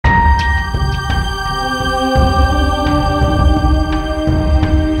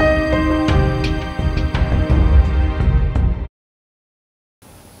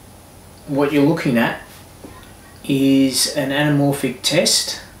what you're looking at is an anamorphic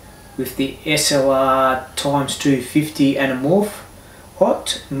test with the SLR x250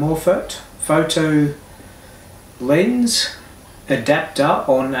 Anamorphot photo lens adapter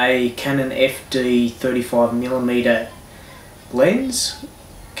on a Canon FD 35mm lens,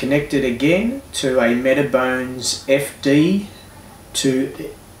 connected again to a Metabones FD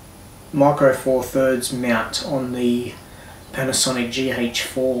to micro four thirds mount on the Panasonic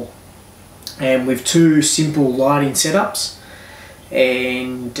GH4, and with two simple lighting setups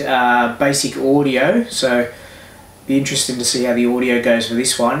and basic audio. So be interesting to see how the audio goes for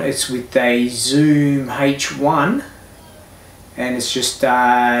this one. It's with a Zoom H1 and it's just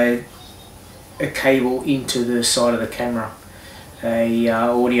a cable into the side of the camera, a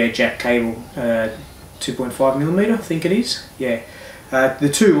audio jack cable, 2.5mm I think it is, yeah. The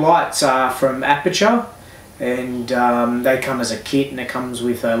two lights are from Aperture, and they come as a kit, and it comes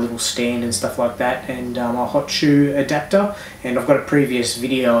with a little stand and stuff like that, and a hot shoe adapter. And I've got a previous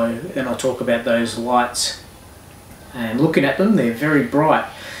video and I'll talk about those lights. And looking at them, they're very bright.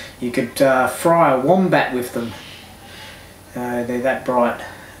 You could fry a wombat with them. They're that bright,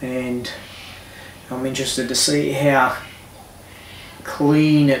 and I'm interested to see how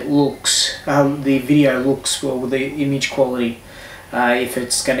clean it looks, the video looks, well, with the image quality. If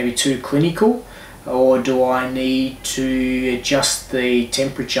it's going to be too clinical, or do I need to adjust the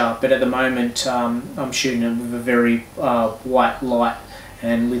temperature. But at the moment I'm shooting it with a very white light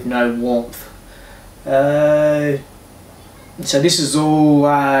and with no warmth. So this is all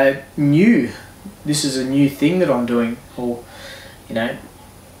new. This is a new thing that I'm doing. Or, you know,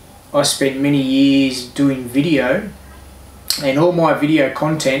 I spent many years doing video, and all my video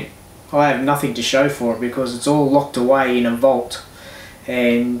content, I have nothing to show for it because it's all locked away in a vault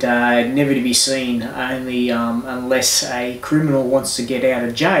and never to be seen, only unless a criminal wants to get out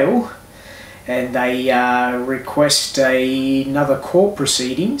of jail and they request another court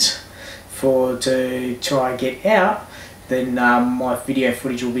proceedings to try and get out, then my video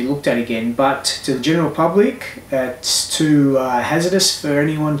footage will be looked at again. But to the general public, it's too hazardous for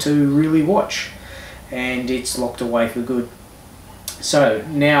anyone to really watch, and it's locked away for good. So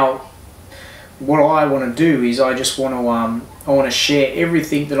now what I want to do is I just want to share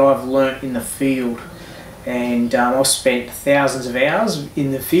everything that I've learnt in the field, and I've spent thousands of hours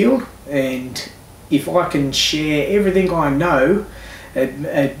in the field, and if I can share everything I know,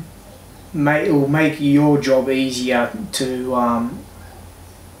 it will make your job easier to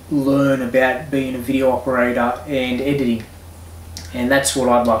learn about being a video operator and editing. And that's what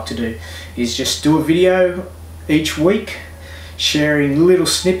I'd like to do, is just do a video each week sharing little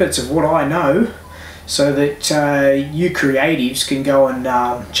snippets of what I know, so that you creatives can go and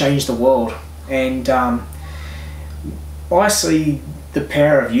change the world. And I see the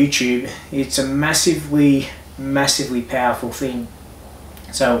power of YouTube. It's a massively powerful thing.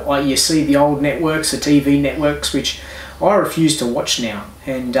 So you see the old networks, the TV networks, which I refuse to watch now,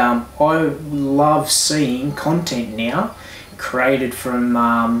 and I love seeing content now created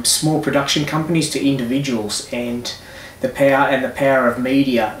from small production companies to individuals, and the power of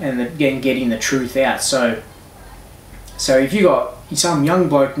media, and again getting the truth out. So if you got some young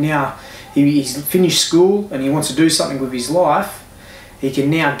bloke now, he's finished school and he wants to do something with his life, he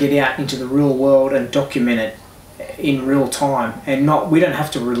can now get out into the real world and document it in real time, and we don't have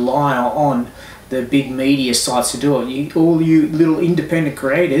to rely on the big media sites to do it. All you little independent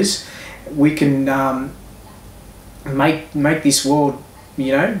creators, we can make this world,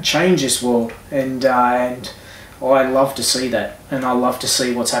 you know, change this world, and I love to see that, and I love to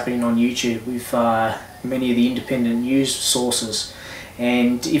see what's happening on YouTube with many of the independent news sources.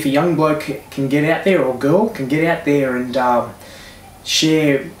 And if a young bloke can get out there, or girl can get out there and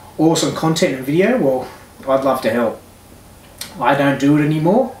share awesome content and video, well, I'd love to help. I don't do it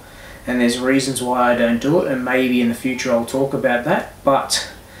anymore, and there's reasons why I don't do it, and maybe in the future I'll talk about that. But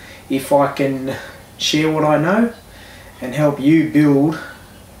if I can share what I know and help you build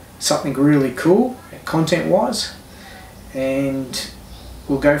something really cool content wise, and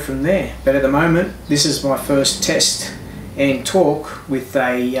we'll go from there. But at the moment, this is my first test and talk with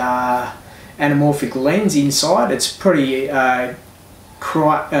a anamorphic lens inside. It's pretty tight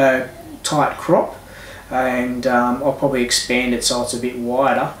crop, and I'll probably expand it so it's a bit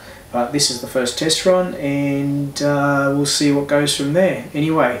wider, but this is the first test run, and we'll see what goes from there.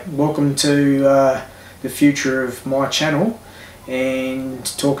 Anyway, welcome to the future of my channel, and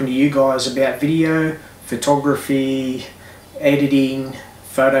talking to you guys about video, photography, editing,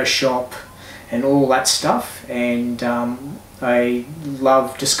 Photoshop, and all that stuff. And I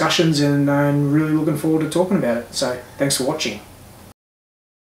love discussions, and I'm really looking forward to talking about it. So thanks for watching.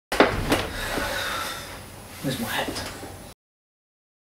 Where's my hat?